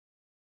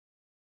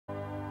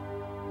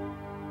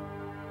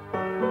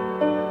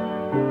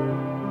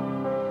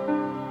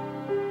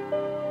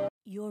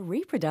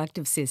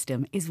reproductive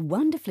system is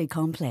wonderfully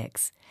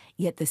complex,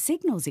 yet the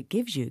signals it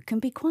gives you can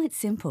be quite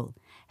simple,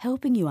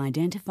 helping you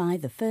identify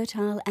the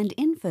fertile and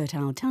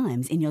infertile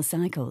times in your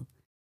cycle.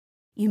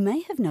 You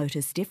may have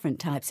noticed different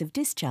types of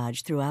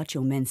discharge throughout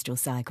your menstrual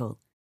cycle.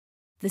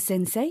 The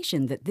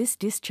sensation that this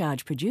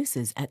discharge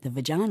produces at the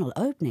vaginal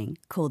opening,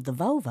 called the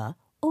vulva,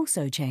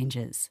 also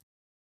changes.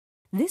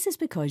 This is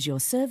because your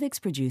cervix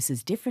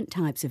produces different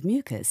types of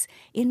mucus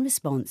in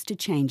response to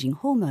changing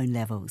hormone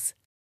levels.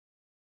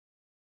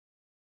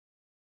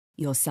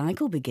 Your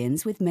cycle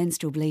begins with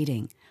menstrual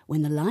bleeding,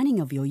 when the lining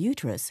of your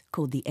uterus,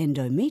 called the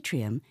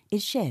endometrium,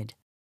 is shed.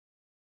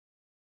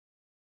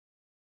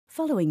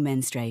 Following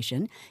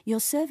menstruation, your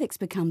cervix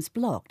becomes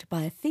blocked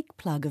by a thick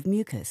plug of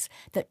mucus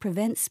that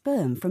prevents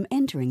sperm from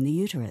entering the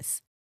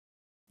uterus.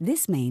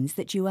 This means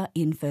that you are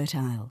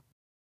infertile.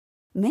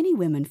 Many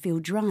women feel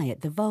dry at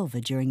the vulva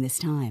during this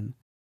time.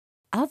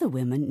 Other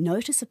women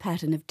notice a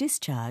pattern of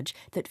discharge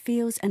that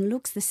feels and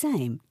looks the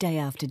same day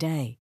after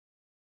day.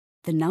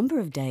 The number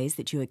of days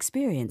that you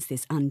experience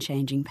this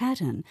unchanging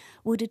pattern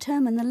will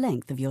determine the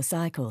length of your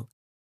cycle.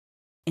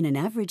 In an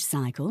average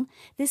cycle,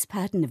 this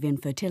pattern of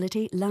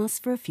infertility lasts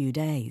for a few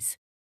days.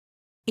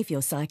 If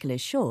your cycle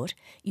is short,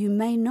 you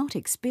may not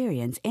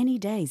experience any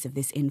days of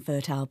this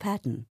infertile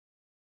pattern.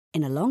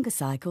 In a longer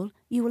cycle,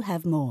 you will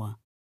have more.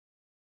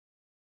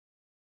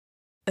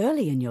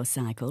 Early in your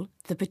cycle,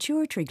 the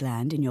pituitary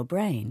gland in your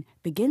brain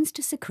begins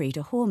to secrete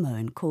a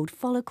hormone called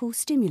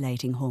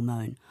follicle-stimulating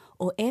hormone,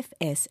 or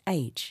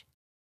FSH.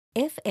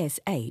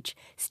 FSH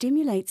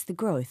stimulates the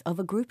growth of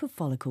a group of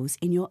follicles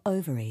in your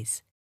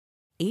ovaries.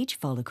 Each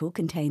follicle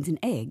contains an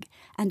egg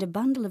and a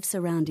bundle of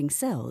surrounding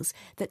cells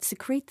that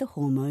secrete the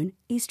hormone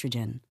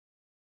estrogen.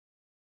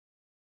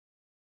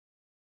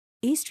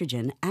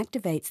 Estrogen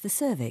activates the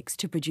cervix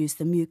to produce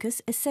the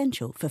mucus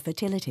essential for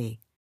fertility.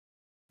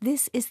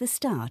 This is the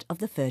start of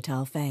the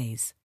fertile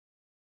phase.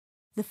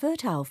 The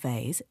fertile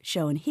phase,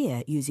 shown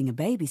here using a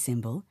baby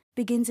symbol,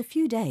 begins a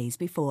few days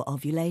before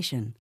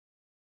ovulation.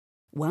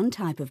 One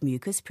type of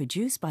mucus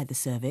produced by the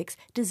cervix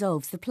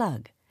dissolves the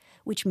plug,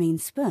 which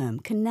means sperm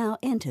can now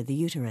enter the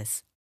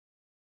uterus.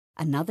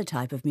 Another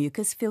type of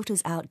mucus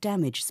filters out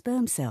damaged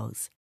sperm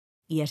cells.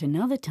 Yet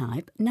another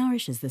type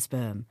nourishes the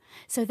sperm,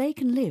 so they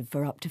can live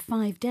for up to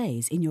 5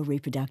 days in your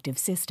reproductive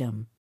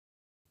system.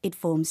 It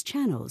forms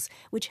channels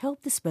which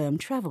help the sperm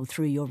travel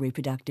through your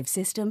reproductive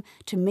system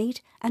to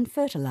meet and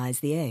fertilize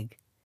the egg.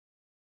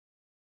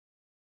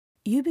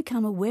 You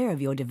become aware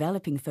of your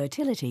developing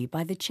fertility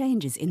by the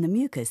changes in the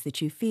mucus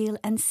that you feel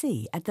and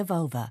see at the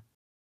vulva.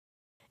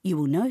 You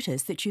will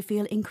notice that you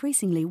feel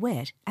increasingly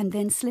wet and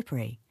then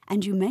slippery,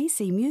 and you may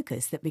see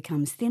mucus that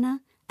becomes thinner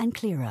and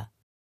clearer.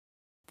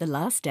 The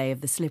last day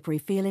of the slippery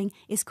feeling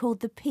is called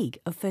the Peak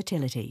of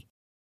Fertility.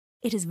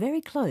 It is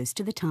very close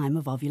to the time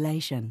of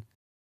ovulation.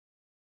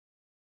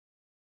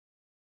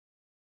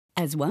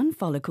 As one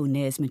follicle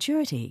nears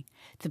maturity,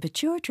 the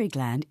pituitary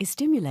gland is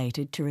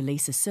stimulated to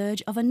release a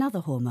surge of another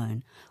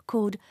hormone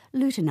called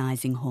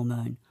luteinizing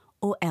hormone,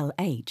 or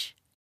LH.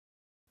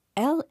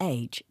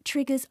 LH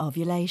triggers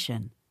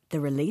ovulation,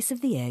 the release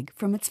of the egg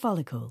from its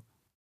follicle.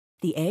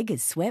 The egg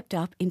is swept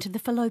up into the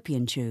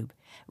fallopian tube,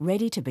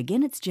 ready to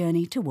begin its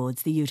journey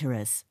towards the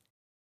uterus.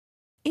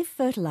 If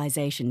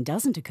fertilization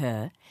doesn't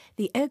occur,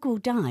 the egg will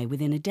die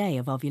within a day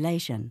of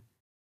ovulation.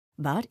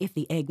 But if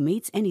the egg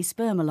meets any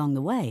sperm along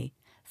the way,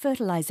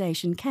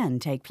 fertilization can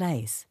take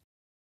place.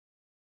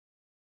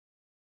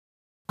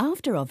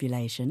 After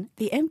ovulation,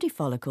 the empty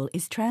follicle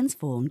is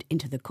transformed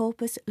into the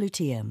corpus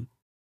luteum.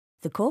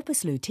 The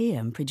corpus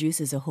luteum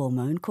produces a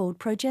hormone called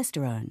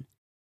progesterone.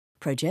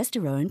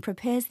 Progesterone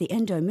prepares the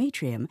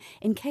endometrium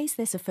in case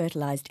there's a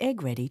fertilized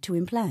egg ready to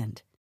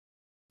implant.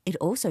 It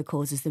also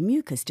causes the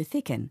mucus to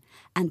thicken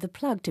and the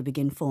plug to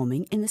begin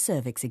forming in the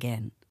cervix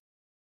again.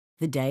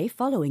 The day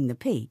following the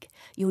peak,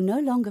 you'll no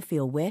longer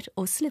feel wet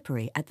or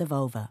slippery at the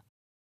vulva.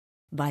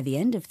 By the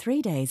end of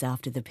 3 days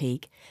after the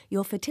peak,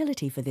 your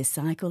fertility for this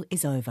cycle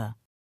is over.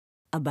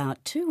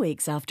 About 2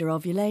 weeks after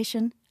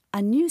ovulation, a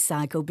new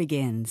cycle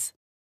begins.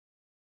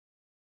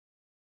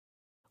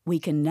 We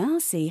can now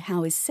see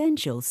how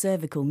essential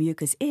cervical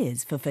mucus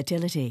is for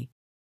fertility.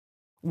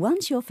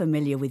 Once you're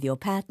familiar with your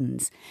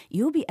patterns,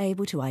 you'll be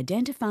able to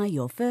identify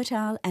your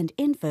fertile and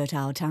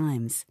infertile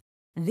times.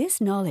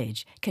 This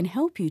knowledge can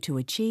help you to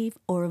achieve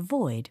or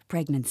avoid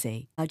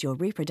pregnancy at your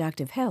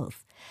reproductive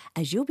health,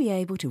 as you'll be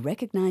able to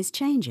recognize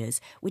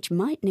changes which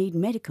might need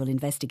medical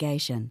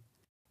investigation.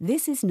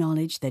 This is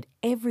knowledge that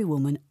every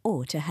woman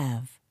ought to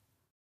have.